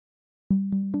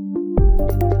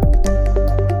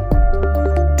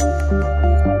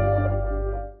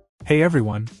Hey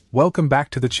everyone, welcome back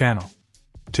to the channel.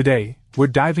 Today, we're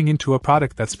diving into a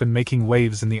product that's been making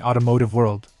waves in the automotive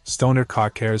world, Stoner Car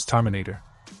Care's Tarminator.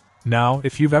 Now,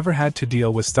 if you've ever had to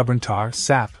deal with stubborn tar,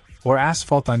 sap, or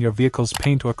asphalt on your vehicle's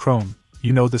paint or chrome,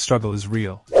 you know the struggle is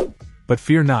real. But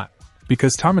fear not,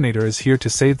 because Tarminator is here to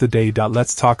save the day.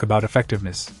 Let's talk about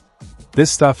effectiveness.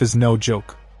 This stuff is no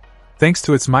joke. Thanks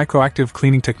to its microactive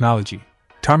cleaning technology,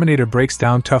 Tarminator breaks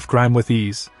down tough grime with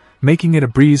ease, making it a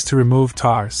breeze to remove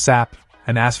tar, sap,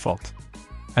 and asphalt.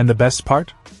 And the best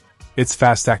part? It's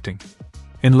fast-acting.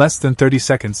 In less than 30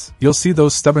 seconds, you'll see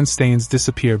those stubborn stains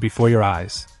disappear before your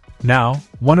eyes. Now,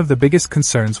 one of the biggest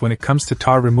concerns when it comes to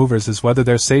tar removers is whether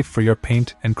they're safe for your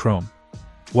paint and chrome.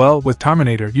 Well, with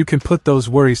Tarminator, you can put those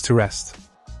worries to rest.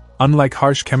 Unlike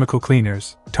harsh chemical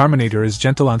cleaners, Tarminator is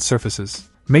gentle on surfaces,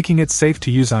 making it safe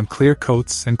to use on clear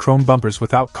coats and chrome bumpers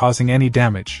without causing any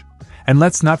damage. And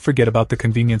let's not forget about the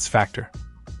convenience factor.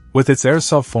 With its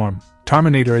aerosol form,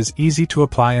 Tarminator is easy to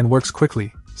apply and works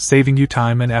quickly, saving you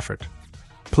time and effort.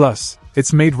 Plus,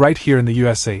 it's made right here in the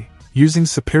USA, using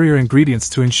superior ingredients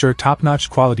to ensure top-notch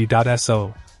quality.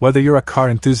 So, whether you're a car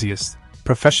enthusiast,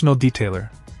 professional detailer,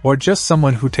 or just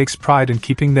someone who takes pride in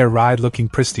keeping their ride looking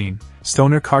pristine,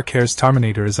 Stoner Car Care's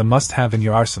Tarminator is a must-have in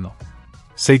your arsenal.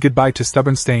 Say goodbye to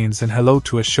stubborn stains and hello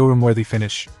to a showroom-worthy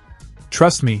finish.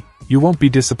 Trust me, you won't be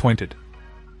disappointed.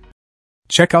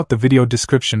 Check out the video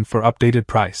description for updated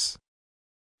price.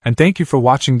 And thank you for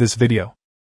watching this video.